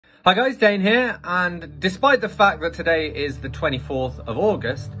Hi guys, Dane here, and despite the fact that today is the 24th of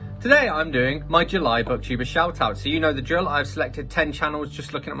August, today I'm doing my July BookTuber Shoutout. So you know the drill, I've selected 10 channels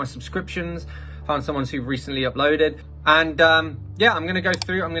just looking at my subscriptions, found someone who've recently uploaded, and yeah, I'm going to go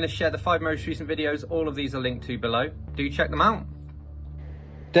through, I'm going to share the 5 most recent videos. All of these are linked to below. Do check them out.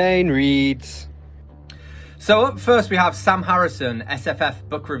 Dane reads. So up first we have Sam Harrison, SFF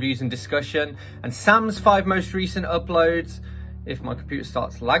book reviews and discussion, and Sam's 5 most recent uploads. If my computer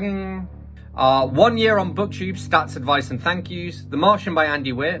starts lagging. 1 year on BookTube, stats, advice and thank yous. The Martian by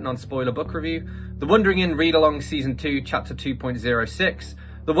Andy Weir, non-spoiler book review. The Wandering Inn Read Along Season 2, Chapter 2.06.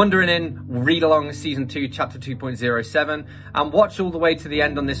 The Wandering Inn Read Along Season 2, Chapter 2.07. And watch all the way to the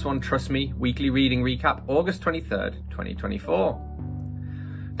end on this one, trust me. Weekly reading recap, August 23rd, 2024.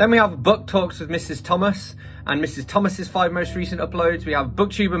 Then we have Book Talks with Mrs. Thomas and Mrs. Thomas's 5 most recent uploads. We have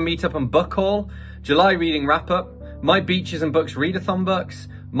BookTube and Meetup and Book Haul, July reading wrap up, My Beaches and Books Readathon books,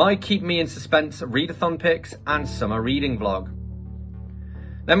 My Keep Me in Suspense Readathon picks, and Summer Reading Vlog.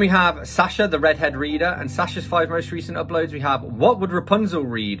 Then we have Sasha, the Redhead Reader, and Sasha's 5 most recent uploads. We have What Would Rapunzel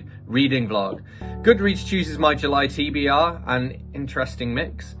Read? Reading Vlog. Goodreads chooses my July TBR, an interesting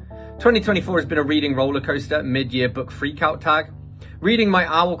mix. 2024 has been a reading roller coaster, mid-year book freakout tag. Reading my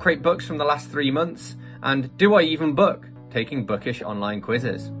Owl Crate books from the last 3 months, and Do I Even Book? Taking bookish online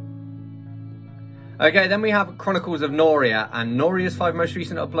quizzes. Okay, then we have Chronicles of Noria, and Noria's 5 most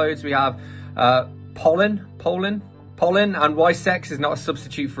recent uploads. We have Pollen, and Why Sex is Not a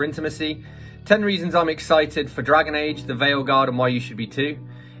Substitute for Intimacy. 10 Reasons I'm Excited for Dragon Age, The Veil Guard, and Why You Should Be Too.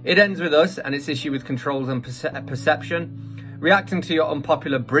 It Ends With Us, and its issue with controls and perception. Reacting to your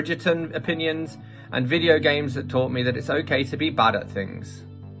unpopular Bridgerton opinions, and video games that taught me that it's okay to be bad at things.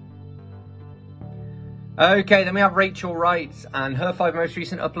 Okay, then we have Rachel Wright, and her 5 most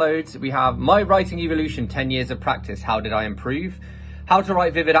recent uploads. We have My Writing Evolution, 10 Years of Practice, How Did I Improve? How to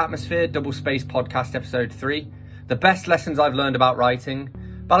Write Vivid Atmosphere, Double Space Podcast Episode 3. The Best Lessons I've Learned About Writing.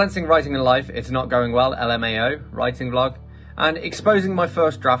 Balancing Writing and Life, It's Not Going Well, LMAO, Writing Vlog. And Exposing My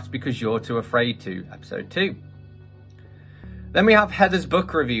First Drafts Because You're Too Afraid To, Episode 2. Then we have Heather's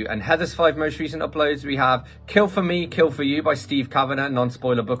book review, and Heather's 5 most recent uploads. We have Kill For Me, Kill For You by Steve Kavanagh,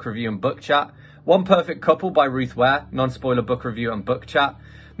 non-spoiler book review and book chat. One Perfect Couple by Ruth Ware, non-spoiler book review and book chat.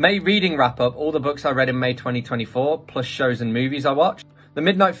 May reading wrap up, all the books I read in May 2024, plus shows and movies I watched. The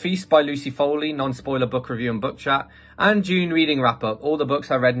Midnight Feast by Lucy Foley, non-spoiler book review and book chat. And June reading wrap up, all the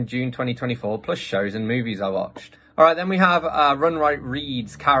books I read in June 2024, plus shows and movies I watched. Alright, then we have Run Right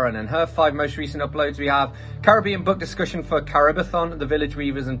Reads, Karen, and her 5 most recent uploads. We have Caribbean book discussion for Caribathon, The Village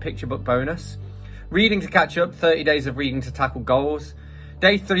Weavers and Picture Book bonus. Reading to catch up, 30 days of reading to tackle goals.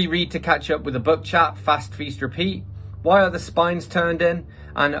 Day 3 read to catch up with a book chat, Fast Feast Repeat. Why Are the Spines Turned In?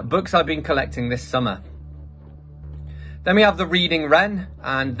 And books I've been collecting this summer. Then we have The Reading Wren,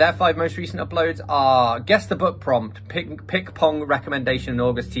 and their 5 most recent uploads are Guess the Book Prompt, Pick Pong Recommendation in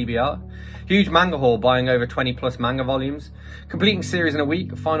August TBR, Huge Manga Haul, buying over 20 plus manga volumes, Completing Series in a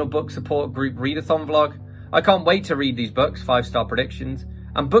Week, Final Book Support Group Readathon Vlog, I Can't Wait to Read These Books, 5-star predictions,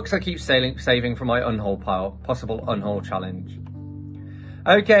 and books I keep saving for my unhaul pile, possible unhaul challenge.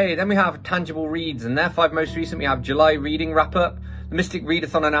 Okay, then we have Tangible Reads, and their 5 most recent. We have July reading wrap up, the Mystic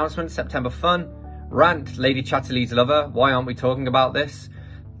Readathon announcement, September fun, Rant, Lady Chatterley's Lover, Why Aren't We Talking About This?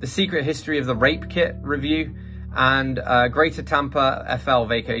 The Secret History of the Rape Kit review, and Greater Tampa FL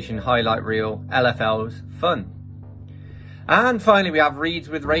Vacation Highlight Reel, LFL's Fun. And finally we have Reads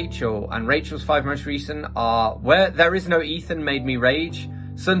with Rachel, and Rachel's 5 most recent are Where There Is No Ethan Made Me Rage,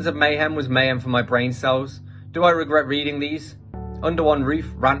 Sons of Mayhem Was Mayhem for My Brain Cells, Do I Regret Reading These? Under One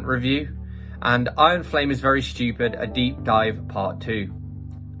Roof Rant Review, and Iron Flame Is Very Stupid, a Deep Dive Part 2.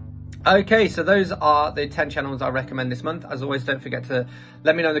 Okay, so those are the 10 channels I recommend this month. As always, don't forget to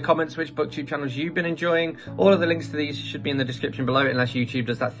let me know in the comments which BookTube channels you've been enjoying. All of the links to these should be in the description below, unless YouTube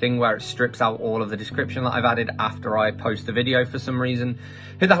does that thing where it strips out all of the description that I've added after I post the video for some reason.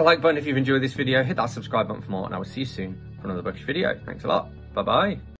 Hit that like button if you've enjoyed this video, hit that subscribe button for more, and I will see you soon for another bookish video. Thanks a lot. Bye-bye.